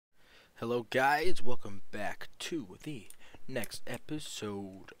Hello guys, welcome back to the next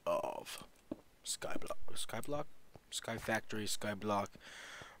episode of Sky Factory, Skyblock,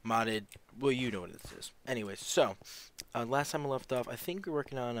 modded, well you know what this is. Anyways, so, last time I left off, I think we were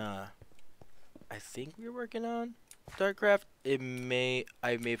working on, Dartcraft. I may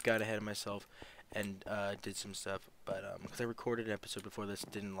have got ahead of myself and, did some stuff, but, because I recorded an episode before this,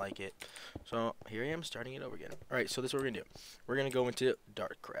 didn't like it. So, here I am starting it over again. Alright, so this is what we're gonna do. We're gonna go into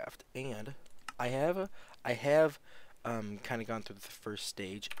Dartcraft, and I have kind of gone through the first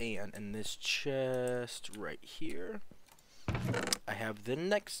stage, and in this chest right here, I have the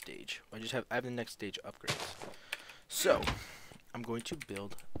next stage. I have the next stage upgrades. So, I'm going to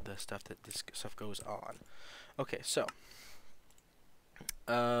build the stuff that this stuff goes on. Okay, so,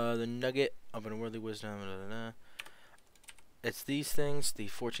 the nugget of unworldly wisdom, it's these things, the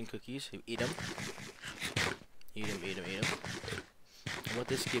fortune cookies. You eat them. Eat them. And what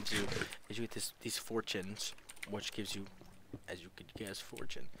this gives you is you get these fortunes, which gives you, as you could guess,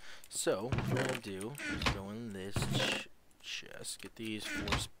 fortune. So, what we're going to do is go in this chest, get these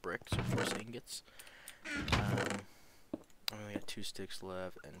force bricks or force ingots. I only got 2 sticks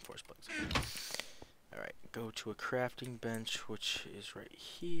left and force plugs. Alright, go to a crafting bench, which is right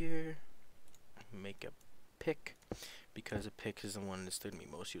here. Make a pick, because a pick is the one that's going to be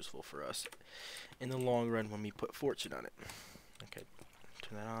most useful for us in the long run when we put fortune on it. Okay,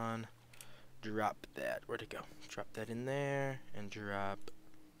 turn that on. Drop that. Where'd it go? Drop that in there, and drop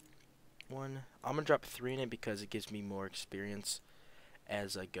 1. I'm going to drop 3 in it because it gives me more experience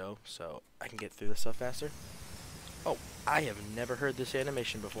as I go, so I can get through this stuff faster. Oh, I have never heard this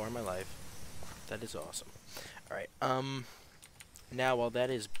animation before in my life. That is awesome. Alright, now while that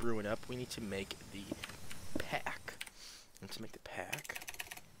is brewing up, we need to make the pack. Let's make the pack.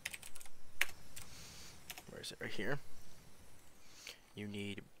 Where is it? Right here. You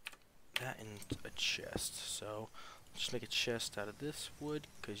need that in a chest. So, just make a chest out of this wood,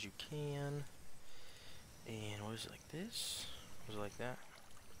 because you can. And what is it, like this? Was it like that?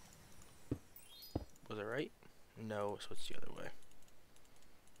 Was it right? No, so it's the other way.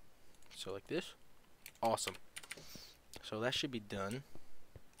 So like this. Awesome. So that should be done.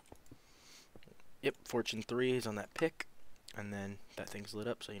 Yep, fortune 3 is on that pick. And then that thing's lit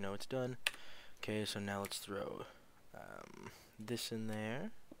up, so you know it's done. Okay, so now let's throw this in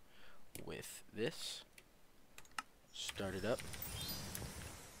there with this. Start it up.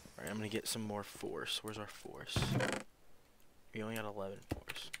 Alright, I'm going to get some more force. Where's our force? We only got 11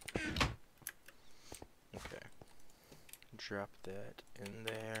 force. Okay. Drop that in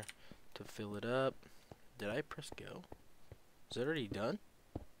there to fill it up. Did I press go? Is it already done?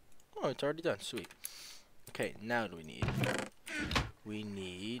 Oh, it's already done. Sweet. Okay, now what do we need? We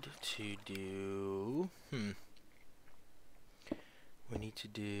need to do... We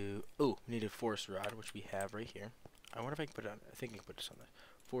need a forest rod, which we have right here. I wonder if I can put it on... I think I can put this on the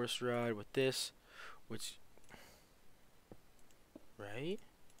forest rod with this, which... Right?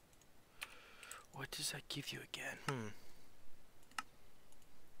 What does that give you again?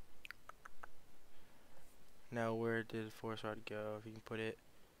 Now, where did the forest rod go? If you can put it...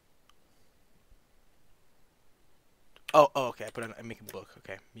 Oh, okay. I make a book.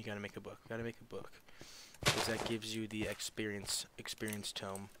 Okay, you gotta make a book. Because that gives you the experience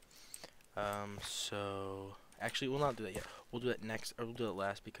tome. So actually, we'll not do that yet. We'll do that next, or we'll do it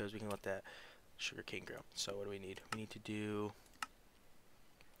last, because we can let that sugar cane grow. So what do we need? We need to do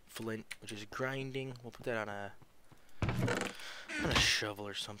flint, which is grinding. We'll put that on a shovel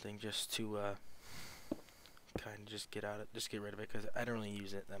or something, just to kind of just get rid of it, because I don't really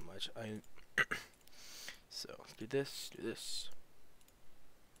use it that much. So let's do this.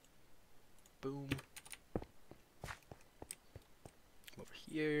 Boom. Come over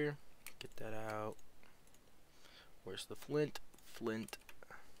here. Get that out. Where's the flint? I'm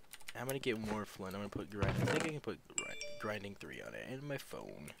gonna get more flint. I'm gonna put grinding. I think I can put grinding 3 on it. And my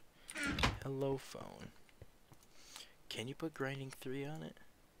phone. Hello, phone. Can you put grinding 3 on it?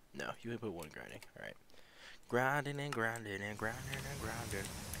 No, you can put 1 grinding. Alright. Grinding.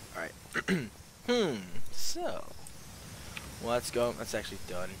 Alright. So, well, let's go. That's actually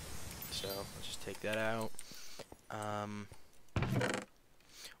done. So, let's just take that out.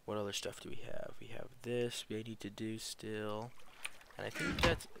 What other stuff do we have? We have this we need to do still. And I think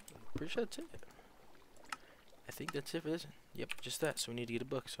that's, pretty sure that's it. I think that's it for this. Yep, just that. So we need to get a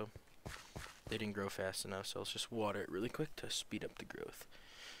book. So, they didn't grow fast enough. So let's just water it really quick to speed up the growth.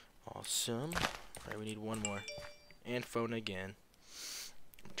 Awesome. Alright, we need 1 more. And phone again.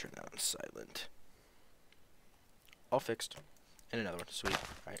 Turn that on silent. All fixed. And another one. Sweet.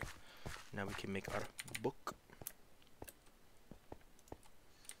 Alright. Now we can make our book.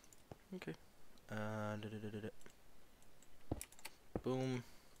 Okay. Boom.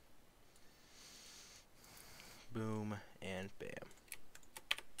 Boom. And bam.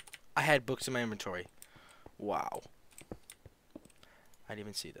 I had books in my inventory. Wow. I didn't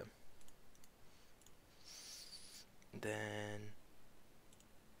even see them. Then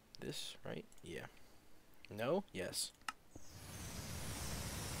this, right? Yeah. No? Yes.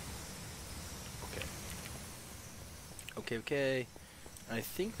 Okay. Okay. I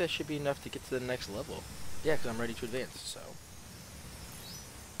think that should be enough to get to the next level. Yeah, because I'm ready to advance, so.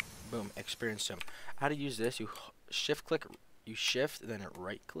 Boom, experience gem. How to use this, you shift click, you shift, then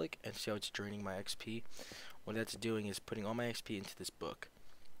right click, and see how it's draining my XP. What that's doing is putting all my XP into this book.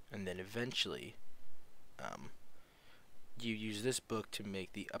 And then eventually, you use this book to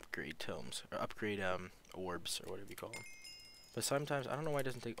make the upgrade tomes, or upgrade orbs, or whatever you call them. But sometimes, I don't know why it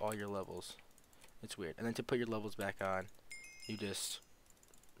doesn't take all your levels. It's weird. And then to put your levels back on, you just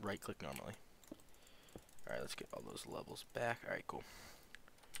right click normally. Alright, let's get all those levels back. Alright, cool.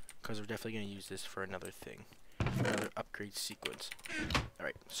 Because we're definitely going to use this for another thing. Another upgrade sequence.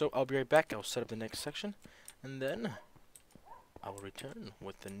 Alright, so I'll be right back. I'll set up the next section. And then I will return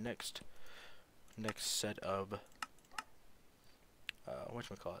with the next set of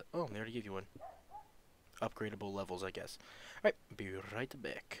whatchamacallit. Oh, they already gave you one. Upgradable levels, I guess. Alright, be right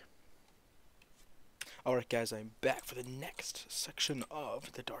back. Alright guys, I'm back for the next section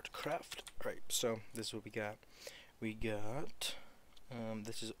of the Dartcraft. Alright, so this is what we got. We got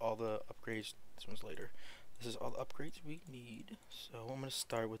this is all the upgrades. This one's later. This is all the upgrades we need. So I'm gonna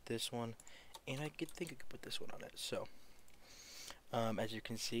start with this one, and I think I could put this one on it. So as you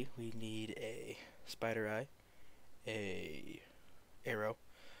can see, we need a spider eye, a arrow,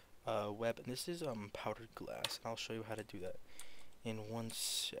 web, and this is powdered glass, and I'll show you how to do that in 1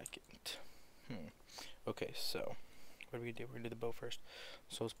 second. Okay, so what do we do? We're gonna do the bow first.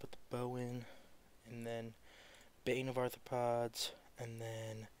 So let's put the bow in, and then Bane of Arthropods, and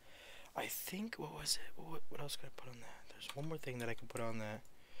then I think, what was it? What else can I put on that? There's one more thing that I can put on that.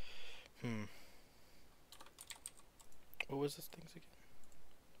 What was this thing's again?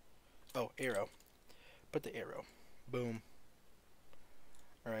 Oh, arrow. Put the arrow. Boom.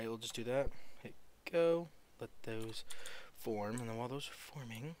 Alright, we'll just do that. Hit go. Let those form, and then while those are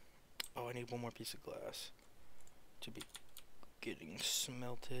forming, oh, I need one more piece of glass to be getting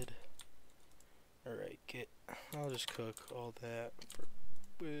smelted. Alright, I'll just cook all that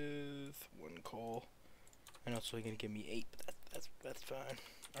with 1 coal. I know it's only gonna give me 8, but that's fine.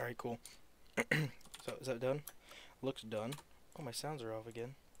 Alright, cool. So, is that done? Looks done. Oh, my sounds are off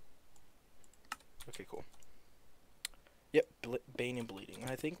again. Okay, cool. Yep, Bane and bleeding.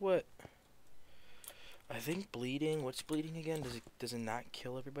 And I think bleeding, what's bleeding again? Does it not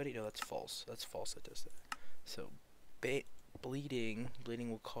kill everybody? No, that's false. That's false, that does that. So, bleeding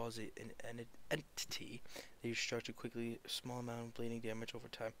will cause an entity that you start to quickly, small amount of bleeding damage over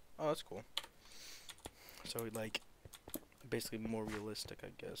time. Oh, that's cool. So, like, basically more realistic, I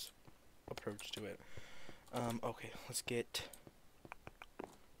guess, approach to it. Okay, let's get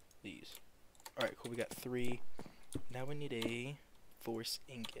these. Alright, cool, we got 3. Now we need a force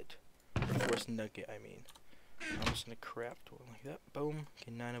ingot. Or force nugget, I mean. I'm just gonna craft one like that. Boom.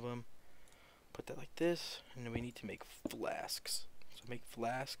 Get 9 of them. Put that like this. And then we need to make flasks. So make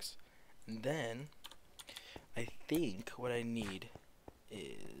flasks. And then, I think what I need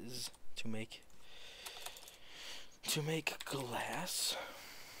is to make glass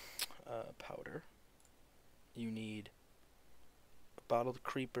powder. You need a bottled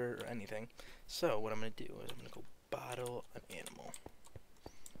creeper or anything. So what I'm gonna do is I'm gonna go bottle an animal.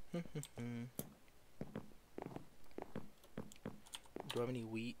 Do I have any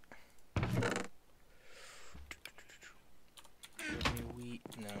wheat?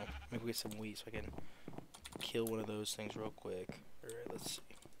 No. Maybe we get some wheat so I can kill one of those things real quick. Alright, let's see.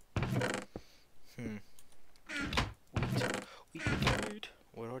 Wheat.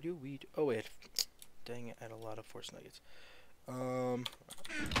 What are you? Wheat. Oh wait. Dang it, I had a lot of force nuggets. Do I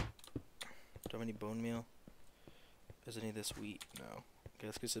have any bone meal? Is any of this wheat? No. Okay,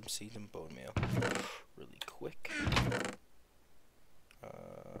 let's get some seeds and bone meal. Really quick.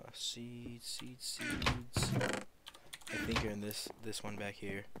 Seeds. I think you're in this one back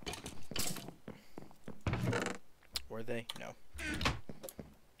here. Were they? No.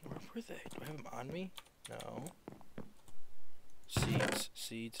 Where were they? Do I have them on me? No. Seeds.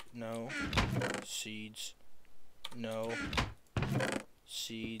 No. Seeds. No.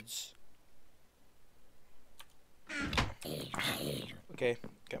 Seeds. Okay,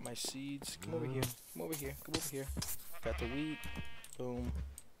 got my seeds. Come over here. Come over here. Got the wheat. Boom.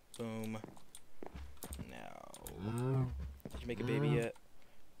 Boom. Now, did you make a baby yet?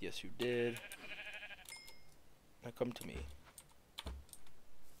 Yes, you did. Now come to me.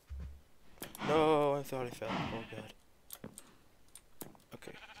 No, I thought I fell. Oh god.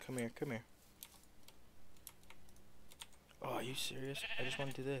 Okay, come here, come here. Oh, are you serious? I just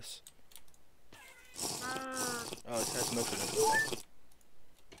want to do this. Oh, it has milk in it.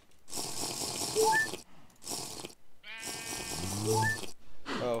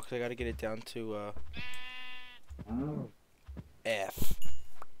 Oh, because I gotta get it down to, F.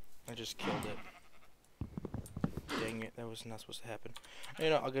 I just killed it. Dang it, that was not supposed to happen. You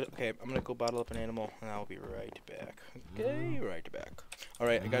know, okay, I'm gonna go bottle up an animal, and I'll be right back. Okay, right back.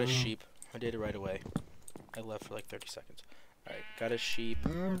 Alright, I got a sheep. I did it right away. I left for like 30 seconds. Alright, got a sheep.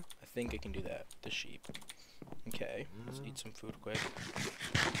 I think I can do that. The sheep. Okay, let's eat some food quick.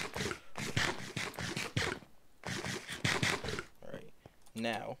 Alright,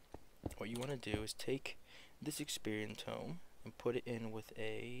 now, what you want to do is take this experience tome and put it in with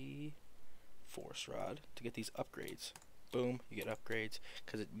a force rod to get these upgrades. Boom, you get upgrades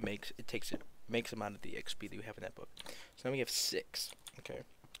because it makes them out of the XP that you have in that book. So now we have 6. Okay,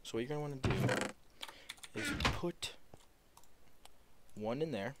 so what you're gonna want to do is put one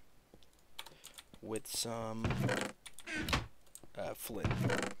in there with some flint,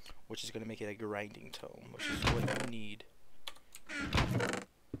 which is gonna make it a grinding tome, which is what you need.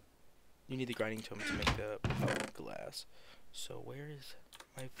 You need the grinding tome to make the glass. So where is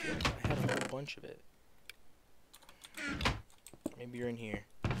my flint? I had a whole bunch of it. Maybe you're in here.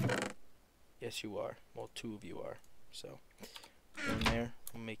 Yes, you are. Well, 2 of you are. So go in there.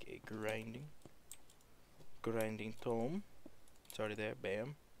 We'll make a grinding tome. It's already there.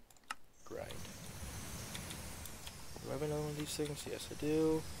 Bam. Grind. Do I have another one of these things? Yes, I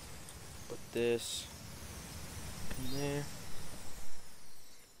do. Put this in there.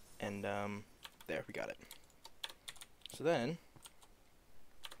 And there, we got it. So then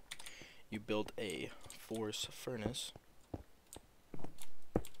you build a force furnace.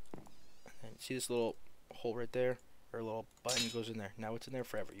 And see this little hole right there? Or a little button goes in there. Now it's in there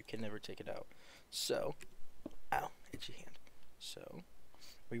forever. You can never take it out. So, ow, itchy hand. So,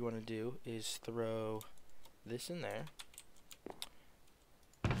 what you want to do is throw this in there.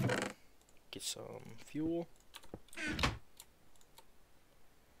 Get some fuel.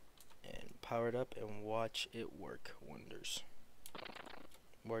 And power it up and watch it work wonders.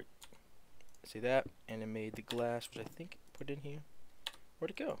 Work. See that? And it made the glass, which I think put in here.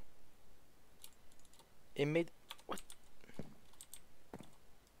 Where'd it go? It made... What?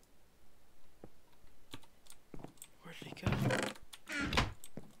 Where did it go?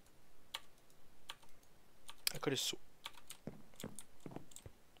 I could have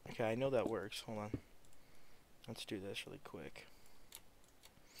Okay, I know that works. Hold on. Let's do this really quick.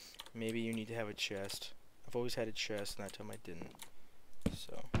 Maybe you need to have a chest. I've always had a chest, and that time I didn't.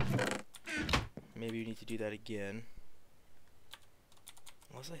 So, maybe you need to do that again.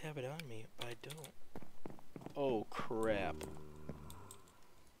 Unless I have it on me, but I don't. Oh, crap.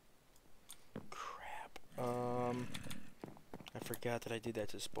 Crap. I forgot that I did that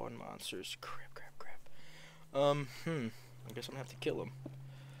to spawn monsters. Crap. I guess I'm gonna have to kill him.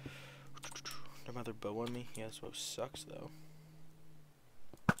 Another bow on me? Yeah, this bow sucks, though.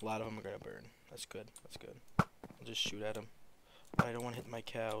 A lot of them are gonna burn. That's good. I'll just shoot at them. But I don't want to hit my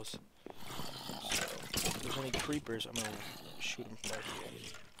cows. So, if there's any creepers, I'm gonna shoot them from right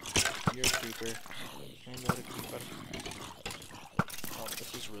here. You're a creeper. I know the creeper. Oh,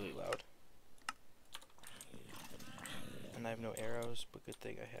 this is really loud. And I have no arrows, but good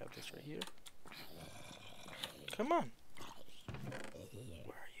thing I have this right here. Come on.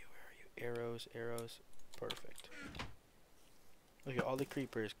 Where are you? Arrows. Perfect. Look at all the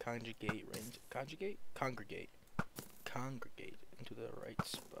creepers congregate into the right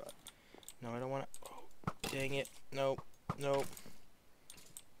spot. No, I don't want to. Oh, dang it. Nope.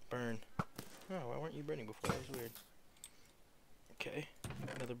 Burn. Oh, why weren't you burning before? That was weird. Okay.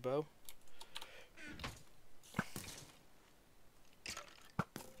 Another bow.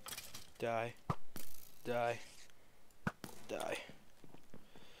 Die.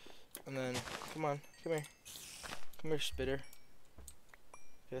 And then, come here, spitter.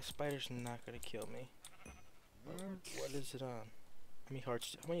 That spider's not gonna kill me. What is it on? How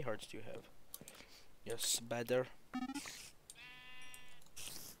many hearts do you have? Yes, spider.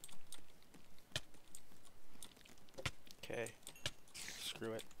 Okay.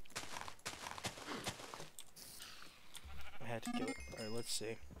 Screw it. I had to kill it. Alright, let's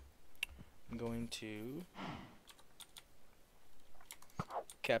see. I'm going to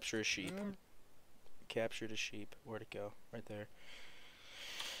capture a sheep. Captured a sheep. Where'd it go? Right there.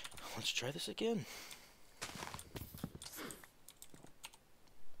 Let's try this again.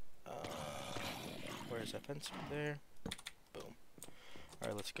 There's that fence up there. Boom.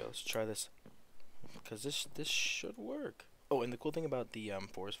 Alright, let's go. Let's try this. Because this should work. Oh, and the cool thing about the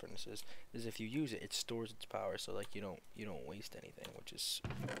forest furnaces is if you use it, it stores its power, so like you don't waste anything, which is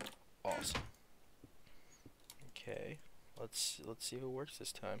awesome. Okay, let's see if it works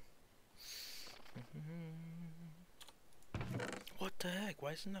this time. What the heck?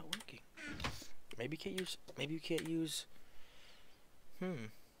 Why is it not working? Maybe you can't use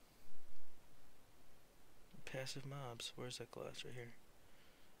passive mobs. Where's that glass? Right here.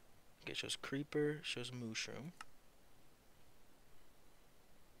 Okay, it shows creeper, shows mushroom.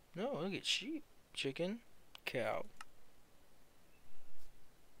 No, look at sheep, chicken, cow.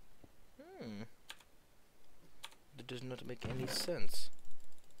 That does not make any sense.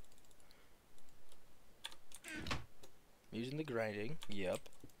 Using the grinding, yep.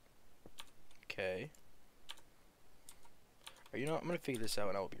 Okay. Or you know what, I'm gonna figure this out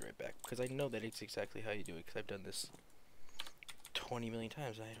and I will be right back. Because I know that it's exactly how you do it, because I've done this 20 million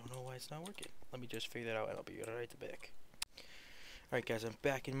times and I don't know why it's not working. Let me just figure that out and I'll be right back. Alright guys, I'm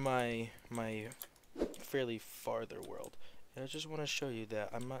back in my fairly farther world. And I just want to show you that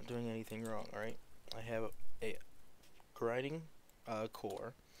I'm not doing anything wrong, alright? I have a grinding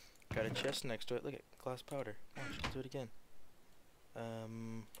core. Got a chest next to it. Look at glass powder. Watch, let's do it again.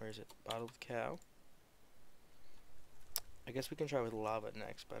 Where is it? Bottled cow. I guess we can try with lava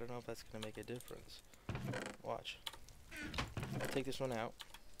next, but I don't know if that's gonna make a difference. Watch. I'll take this one out.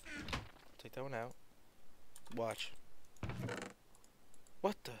 Take that one out. Watch.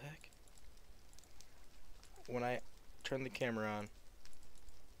 What the heck? When I turn the camera on,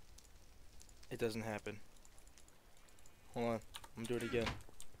 it doesn't happen. Hold on. I'm gonna do it again.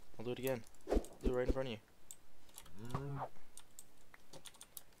 I'll do it again. I'll do it right in front of you.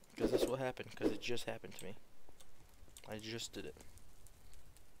 Because this will happen, because it just happened to me. I just did it.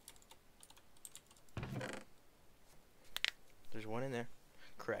 There's one in there.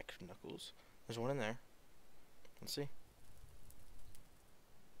 Cracked knuckles. There's one in there. Let's see.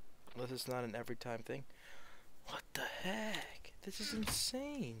 Unless it's not an every time thing. What the heck? This is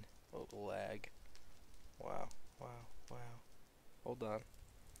insane. Oh, lag. Wow. Wow. Wow. Hold on.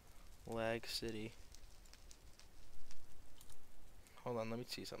 Lag City. Hold on, let me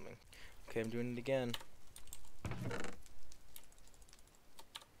see something. Okay, I'm doing it again.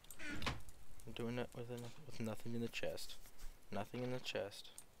 I'm doing it with nothing in the chest. Nothing in the chest.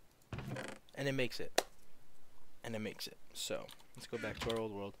 And it makes it. And it makes it. So, let's go back to our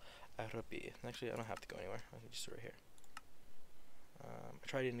old world. Arabi. Actually, I don't have to go anywhere. I can just do it right here. I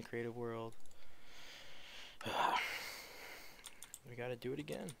tried it in the creative world. We gotta do it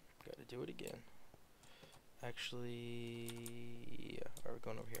again. Gotta do it again. Actually, yeah. Are we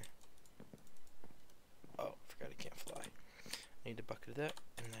going over here? Oh, I forgot I can't fly. I need a bucket of that,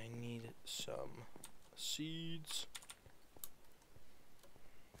 and I need some seeds.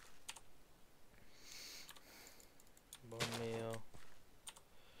 Bone meal.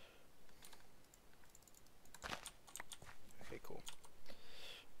 Okay, cool.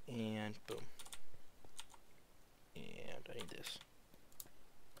 And boom. And I need this.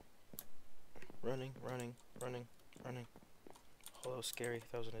 Running, running, running, running. Oh, that was scary. I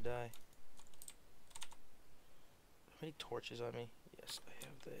thought I was gonna die. How many torches on me? Yes, I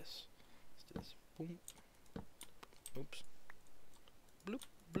have this. Let's do this. Boom. Oops. Bloop,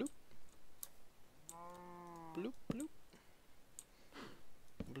 bloop. Bloop, bloop.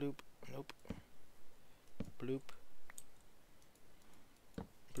 Bloop. Nope. Bloop.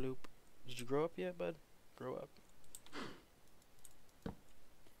 Bloop. Did you grow up yet, bud? Grow up.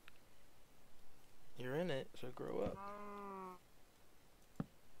 You're in it, so grow up.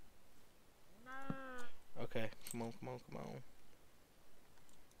 Okay, come on, come on, come on.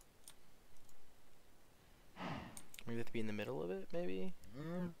 Maybe have to be in the middle of it, maybe?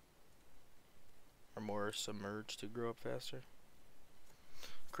 Or more submerged to grow up faster?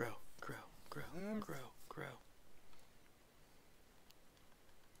 Grow, grow, grow, grow, grow.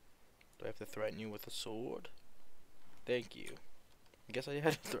 Do I have to threaten you with a sword? Thank you. I guess I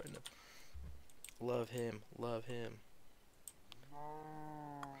had to threaten him. Love him, love him.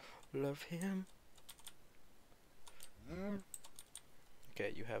 Love him.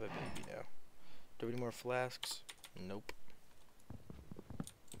 Okay, you have a baby now. Do we need more flasks? Nope.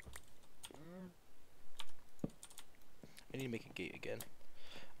 I need to make a gate again.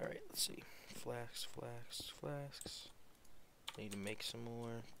 Alright, let's see. Flasks, flasks, flasks. I need to make some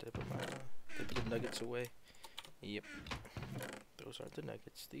more. Did I put the nuggets away? Yep. Those aren't the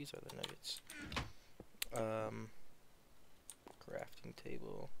nuggets. These are the nuggets. Crafting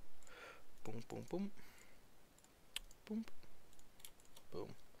table. Boom, boom, boom. Boom. Boom.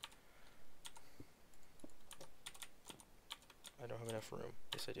 I don't have enough room.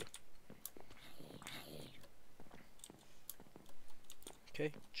 Yes, I do.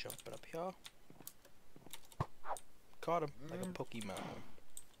 Okay, jumping up here. Caught him like a Pokemon.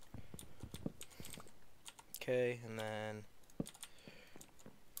 Okay, and then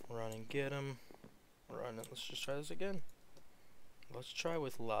run and get him. Run and let's just try this again. Let's try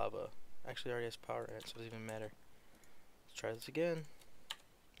with lava. Actually, it already has power in it, so it doesn't even matter. Let's try this again.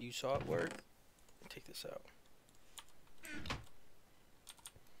 You saw it work. Take this out.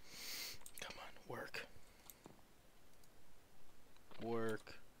 Come on, work.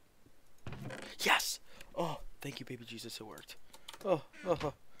 Work. Yes! Oh, thank you, baby Jesus, it worked. Oh.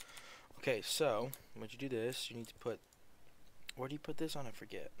 Okay, so, when you do this, you need to put... Where do you put this on? I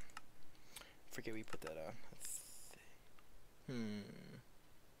forget. Forget where you put that on.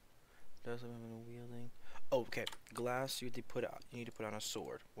 Does have a wielding. Oh, okay. Glass. You need to put on a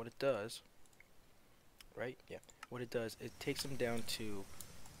sword. What it does, right? Yeah. What it does, it takes them down to.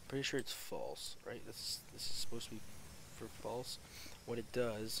 Pretty sure it's false, right? This is supposed to be for false. What it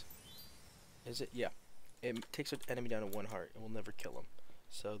does, is it? Yeah. It takes an enemy down to 1 heart. It will never kill him.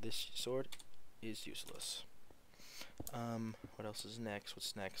 So this sword is useless. What else is next?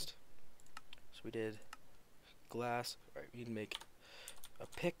 What's next? So we did glass. Right. We need to make a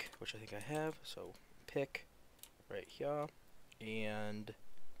pick, which I think I have. So pick right here, and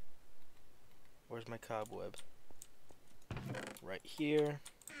where's my cobweb? Right here,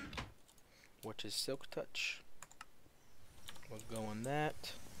 which is silk touch. We'll go on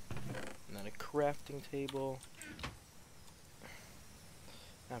that, and then a crafting table.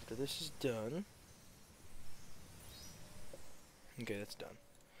 After this is done, okay, that's done.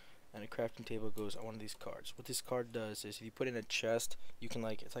 And a crafting table goes on one of these cards. What this card does is if you put in a chest, you can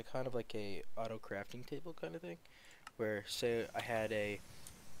it's like kind of like a auto crafting table kind of thing, where say I have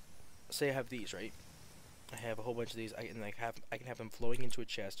these, right? I have a whole bunch of these. I can have them flowing into a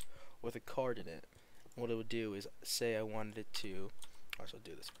chest with a card in it. What it would do is say I wanted it to. Also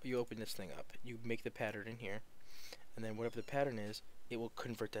do this. You open this thing up. You make the pattern in here, and then whatever the pattern is, it will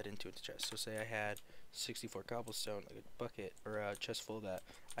convert that into its chest. So say I had 64 cobblestone, like a bucket or a chest full of that,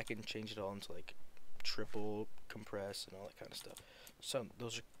 I can change it all into like triple compress and all that kind of stuff. So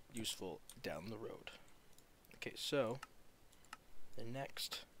those are useful down the road. Okay, so the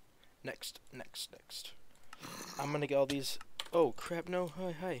next, I'm gonna get all these. Oh crap! No,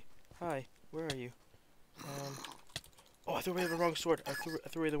 hi. Where are you? Oh, I threw away the wrong sword. I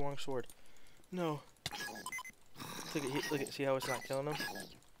threw away the wrong sword. No. Look at, see how it's not killing him?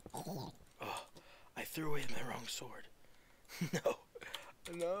 Oh, I threw away my wrong sword.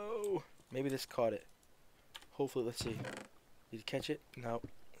 No. Maybe this caught it. Hopefully, let's see. Did you catch it? No.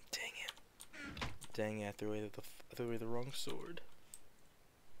 Dang it, I threw away the wrong sword.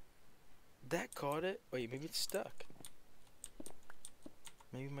 That caught it? Wait, maybe it's stuck.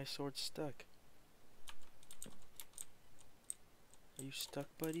 Maybe my sword's stuck. Are you stuck,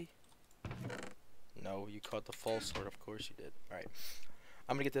 buddy? No, you caught the false sword. Of course you did. Alright.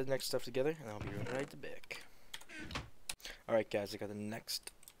 I'm gonna get the next stuff together, and I'll be right back. Alright, guys, I got the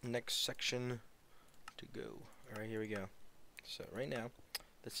next section to go. Alright, here we go. So, right now,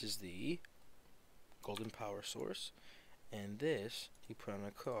 this is the golden power source, and this, you put on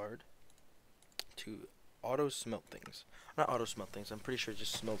a card to auto smelt things. Not auto smelt things, I'm pretty sure it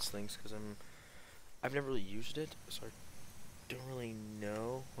just smelts things, because I've never really used it, so I don't really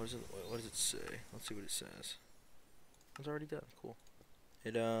know. What does it say? Let's see what it says. It's already done. Cool.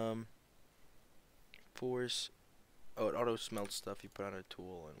 It pours. Oh, it auto smelts stuff you put on a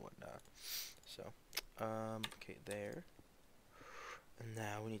tool and whatnot. So, okay, there. And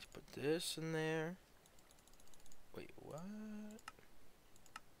now we need to put this in there. Wait, what?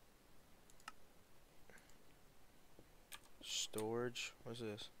 Storage. What's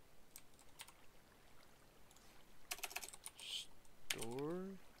this?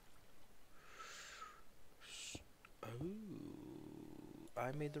 Oh,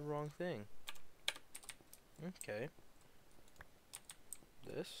 I made the wrong thing. Okay.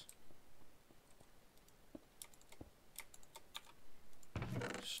 This.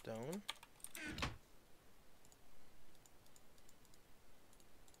 Stone.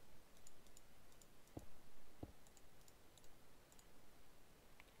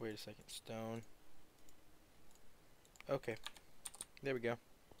 Wait a second. Stone. Okay. There we go.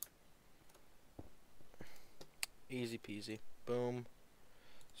 Easy peasy. Boom.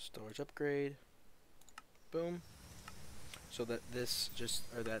 Storage upgrade. Boom. So that this just,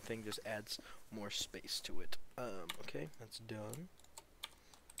 or that thing just adds more space to it. Okay, that's done.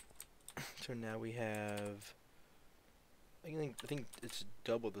 So now we have, I think it's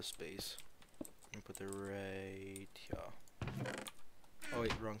double the space. And put it right here. Oh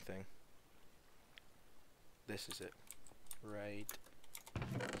wait, wrong thing. This is it. Right.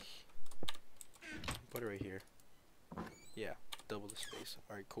 Put it right here. Yeah, double the space.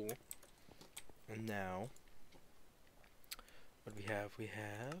 Alright, cool. And now, what do we have? We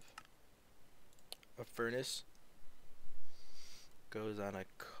have a furnace goes on a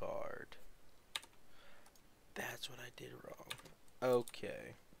card. That's what I did wrong.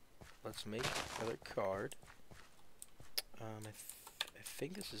 Okay. Let's make another card. I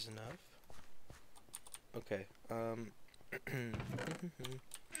think this is enough. Okay.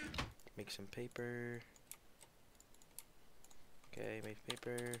 Make some paper. Okay, make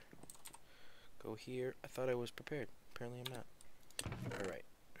paper. Go here. I thought I was prepared. Apparently I'm not. Alright.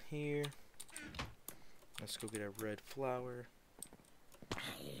 Here. Let's go get a red flower.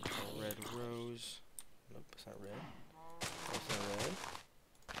 A red rose. Nope, it's not red. That's not red.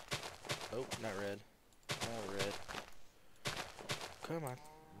 Nope, not red. Not red. Come on.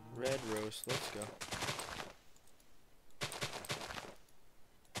 Red rose. Let's go.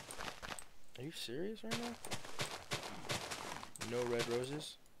 Are you serious right now? No red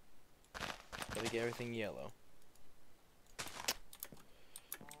roses? Gotta get everything yellow.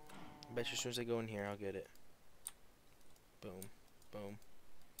 I bet you as soon as I go in here, I'll get it. Boom. Boom.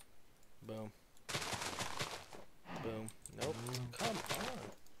 Boom. Boom. Nope. Come on.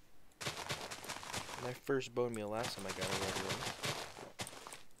 When I first boned meal last time I got a red rose.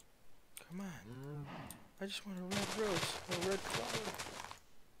 Come on. I just want a red rose. A red flower.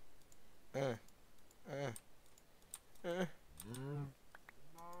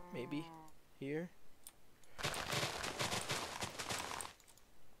 Maybe here.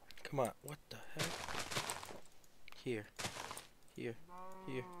 Come on. What the heck? Here. Here.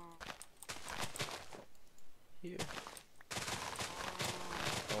 Here. Here.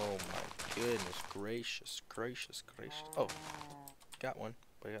 Oh my goodness gracious, gracious, gracious. Oh, got one,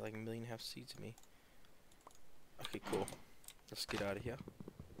 but I got like 1.5 million seeds in me. Okay, cool. Let's get out of here.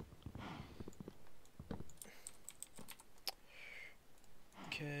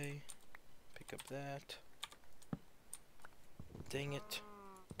 Okay, pick up that. Dang it.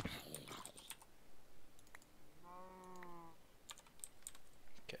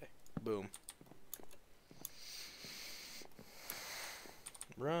 Okay, boom.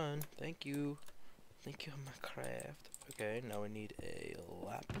 Run, thank you. Thank you, my craft. Okay, now we need a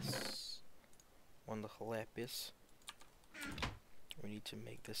lapis. One lapis. We need to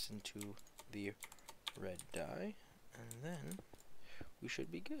make this into the red dye, and then we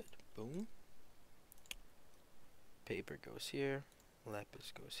should be good. Boom. Paper goes here.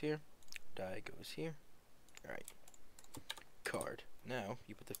 Lapis goes here. Dye goes here. Alright. Card. Now,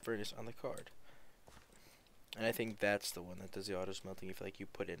 you put the furnace on the card. And I think that's the one that does the auto smelting if like you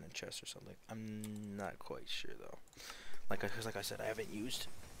put it in a chest or something. I'm not quite sure though. Because like I said, I haven't used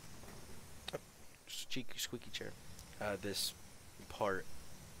squeaky chair this part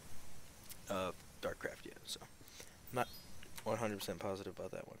of Dartcraft yet, so I'm not 100% positive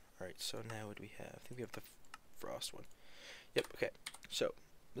about that one. Alright, so now what do we have? I think we have the frost one. Yep, okay. So,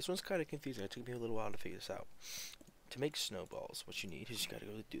 this one's kind of confusing. It took me a little while to figure this out. To make snowballs, what you need is you gotta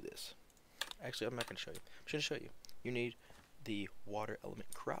go do this. Actually, I'm not gonna show you. I'm just gonna show you. You need the water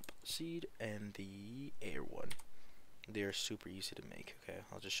element crop seed and the air one. They're super easy to make. Okay,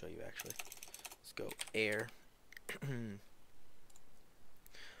 I'll just show you actually. Let's go air.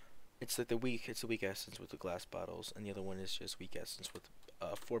 It's like it's a weak essence with the glass bottles, and the other one is just weak essence with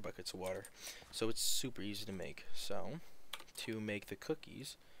 4 buckets of water. So it's super easy to make. So to make the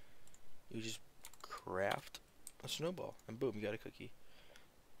cookies, you just craft a snowball, and boom, you got a cookie.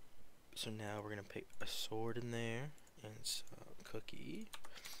 So now we're gonna put a sword in there and some cookie.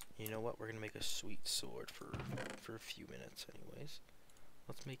 You know what? We're gonna make a sweet sword for a few minutes, anyways.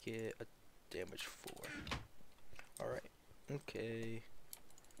 Let's make it a damage 4. All right. Okay.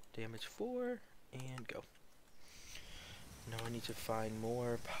 Damage 4 and go. Now I need to find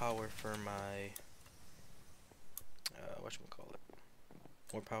more power for my whatchamacallit.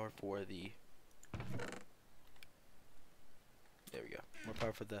 More power for the. There we go. More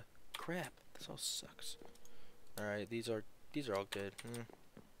power for the crap. This all sucks. All right, these are all good.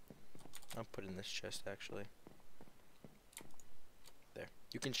 I'll put in this chest actually. There.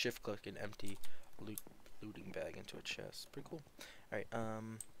 You can shift click and empty looting bag into a chest. Pretty cool. All right.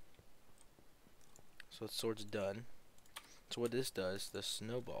 So the sword's done. So what this does, the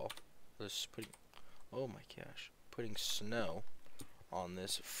snowball, this oh my gosh, putting snow on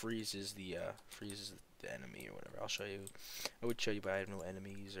this freezes the enemy or whatever. I'll show you. I would show you, but I have no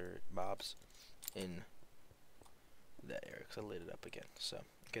enemies or mobs in that area because I lit it up again. So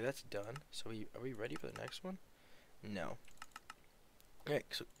okay, that's done. So are we ready for the next one? No. Alright,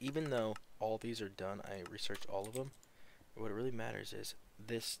 so even though all these are done, I researched all of them. What really matters is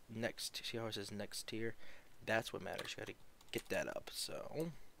this next, see how it says next tier? That's what matters. You gotta get that up. So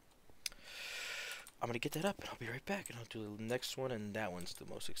I'm gonna get that up and I'll be right back and I'll do the next one, and that one's the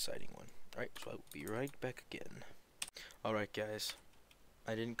most exciting one. Alright, so I'll be right back again. Alright guys,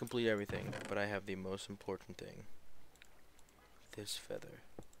 I didn't complete everything, but I have the most important thing. This feather.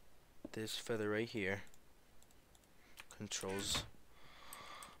 This feather right here controls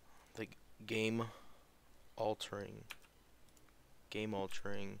the game altering game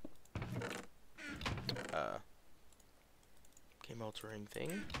altering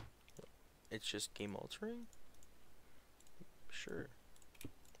thing. It's just game altering? Sure.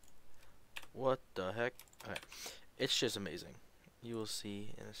 What the heck? Alright. It's just amazing. You will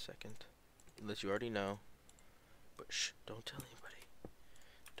see in a second. Unless you already know. But shh, don't tell anybody.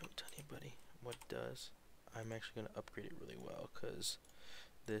 Don't tell anybody what it does. I'm actually going to upgrade it really well, because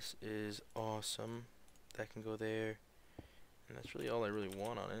this is awesome. That can go there. And that's really all I really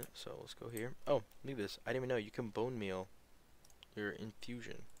want on it. So let's go here. Oh, look at this. I didn't even know you can bone meal your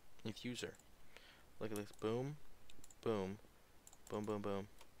infuser. Look at this. Boom. Boom. Boom, boom, boom.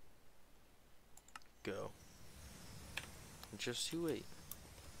 Go. Just you wait.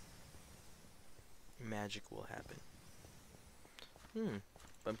 Magic will happen.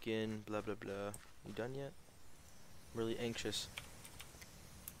 Pumpkin, blah, blah, blah. You done yet? I'm really anxious.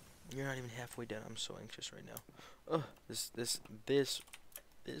 You're not even halfway done. I'm so anxious right now. Ugh, this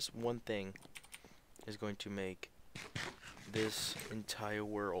one thing is going to make this entire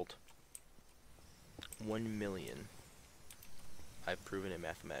world 1 million. I've proven it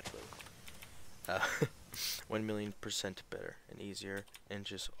mathematically. 1,000,000% better and easier and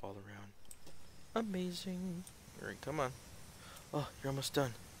just all around amazing. Alright, come on. Oh, you're almost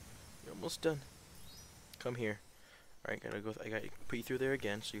done. You're almost done. Come here. Alright, I gotta put you through there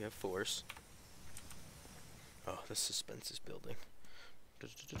again so you have force. Oh, the suspense is building.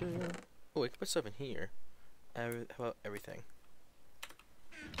 Oh, I can put stuff in here. How about everything?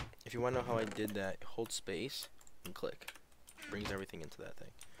 If you want to know how I did that, hold space and click. Brings everything into that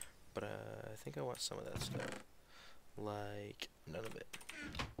thing. But I think I want some of that stuff. Like, none of it.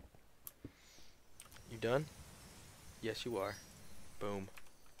 You done? Yes, you are. Boom.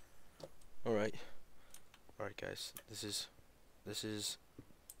 Alright. Alright, guys. This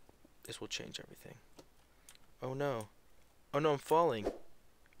will change everything. Oh, no. Oh, no, I'm falling.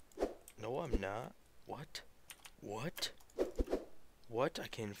 No, I'm not. What? What? What? I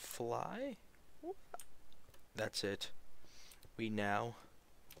can fly? What? That's it. We now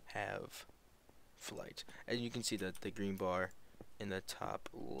have flight. And you can see that the green bar in the top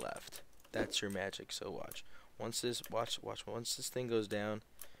left. That's your magic. So watch. Once this once this thing goes down,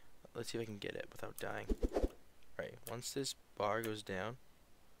 let's see if I can get it without dying. Right. Once this bar goes down,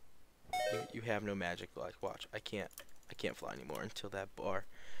 you have no magic. Like, watch. I can't fly anymore until that bar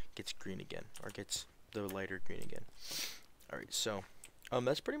gets green again, or gets the lighter green again. Alright, so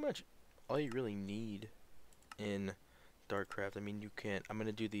that's pretty much all you really need in Dartcraft. I mean, you can't. I'm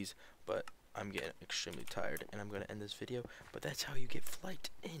gonna do these, but I'm getting extremely tired, and I'm gonna end this video. But that's how you get flight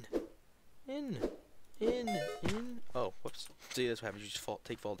in. Oh, whoops. See, that's what happens. You just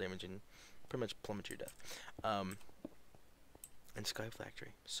take fall damage and pretty much plummet to your death. And Sky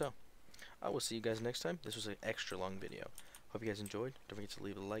Factory. So, I will see you guys next time. This was an extra long video. Hope you guys enjoyed. Don't forget to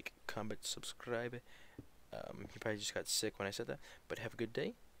leave a like, comment, subscribe. You probably just got sick when I said that. But have a good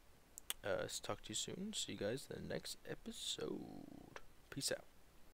day. Talk to you soon. See you guys in the next episode. Peace out.